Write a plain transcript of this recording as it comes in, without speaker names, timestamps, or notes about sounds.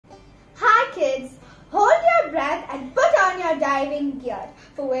kids, hold your breath and put on your diving gear,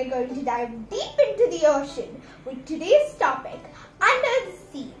 for we're going to dive deep into the ocean with today's topic, under the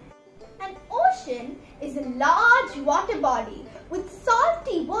sea. An ocean is a large water body with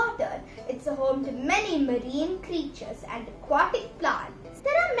salty water. It's a home to many marine creatures and aquatic plants.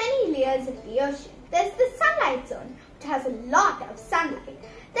 There are many layers of the ocean. There's the sunlight zone, which has a lot of sunlight.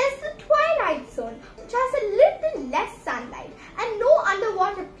 There's the twilight zone, which has a little less sunlight and no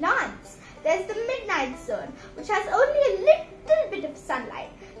underwater plants. There's the midnight zone, which has only a little bit of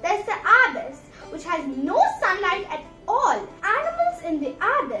sunlight. There's the abyss, which has no sunlight at all. Animals in the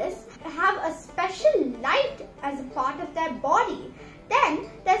abyss have a special light as a part of their body.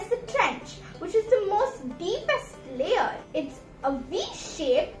 Then there's the trench, which is the most deepest layer. It's a V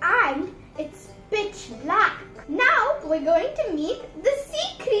shape and it's pitch black. Now we're going to meet the sea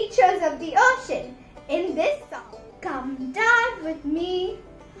creatures of the ocean in this song. Come dive with me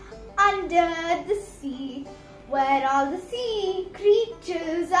under the sea, where all the sea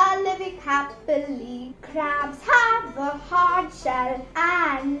creatures are living happily. Crabs have a hard shell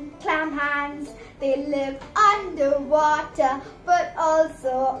and clam hands. They live underwater but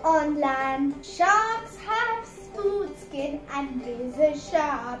also on land. Sharks have smooth skin and razor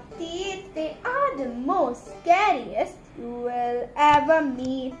sharp teeth. They are the most scariest you will ever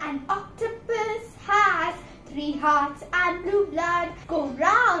meet. An octopus has 3 hearts and blue blood, go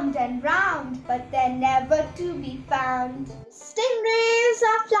round and round, but they're never to be found. Stingrays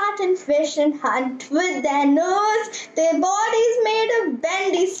are flattened fish and hunt with their nose. Their body's made of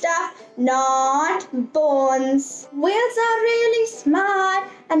bendy stuff, not bones. Whales are really smart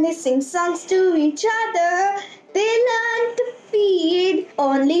and they sing songs to each other. They learn to feed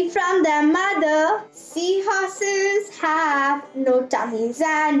only from their mother. Seahorses have no tummies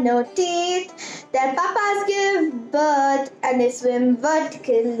and no teeth. Their papas give birth and they swim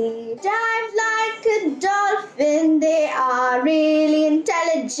vertically. Dive like a dolphin, they are really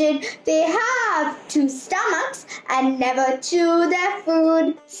intelligent. They have 2 stomachs and never chew their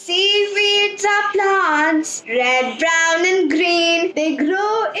food. Seaweeds are plants, red, brown and green. They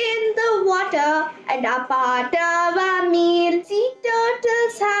grow in the water and are part of our meal. Sea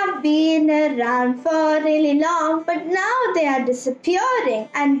turtles have been around for really long, but now they are disappearing,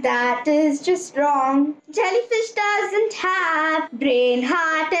 and that is just wrong. Jellyfish doesn't have brain,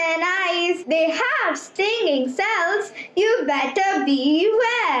 heart and eyes. They have stinging cells. You better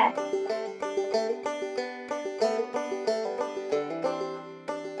beware.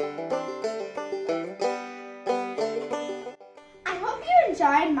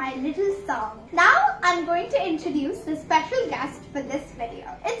 Enjoyed my little song. Now I'm going to introduce the special guest for this video.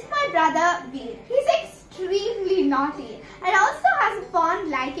 It's my brother Veer. He's extremely naughty and also has a fond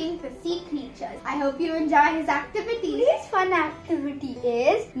liking for sea creatures. I hope you enjoy his activity. His fun activity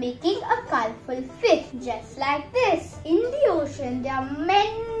is making a colourful fish just like this. In the ocean there are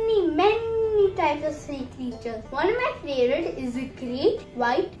many types of sea creatures. One of my favorite is the great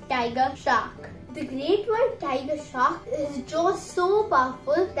white tiger shark. The great white tiger shark is just so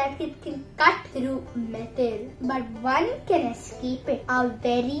powerful that it can cut through metal. But one can escape it, our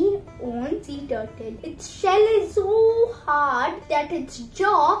very own sea turtle. Its shell is so hard that its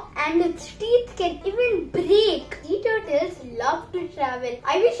jaw and its teeth can even break. Sea turtles love to travel.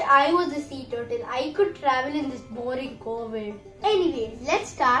 I wish I was a sea turtle. I could travel in this boring COVID. Anyways, let's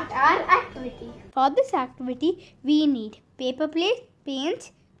start our activity. For this activity, we need paper plate,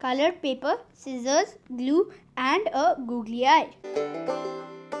 paints, colored paper, scissors, glue and a googly eye.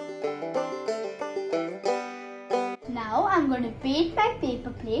 Now I'm going to paint my paper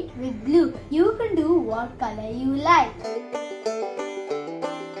plate with glue. You can do what color you like.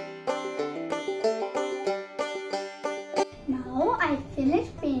 Now I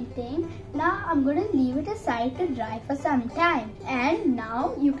finished painting. Now I'm going to leave it aside to dry for some time. And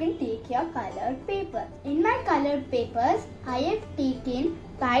now you can take your colored paper. In my colored papers, I have taken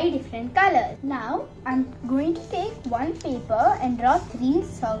 5 different colors. Now I'm going to take one paper and draw 3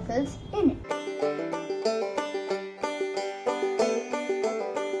 circles in it.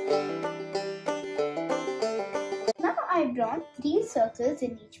 Now I've drawn 3 circles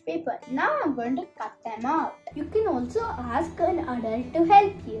in each paper. Now I'm going to cut them out. You can also ask an adult to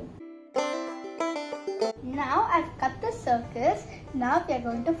help you. Now I've cut the circles. Now we are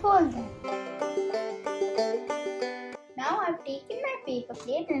going to fold them. Now I've taken my paper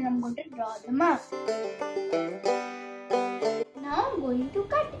plate and I'm going to draw them out. Now I'm going to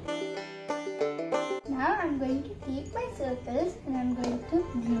cut it. Now I'm going to take my circles and I'm going to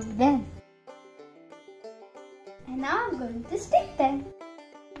glue them. And now I'm going to stick them.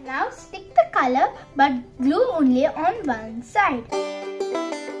 Now stick the color but glue only on one side.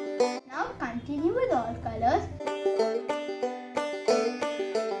 Now salt colors.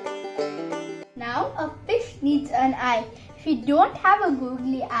 Now a fish needs an eye. If you don't have a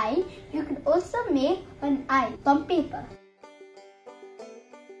googly eye, you can also make an eye from paper.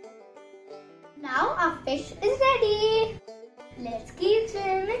 Now our fish is ready. Let's keep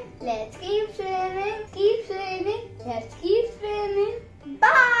swimming, let's keep swimming, let's keep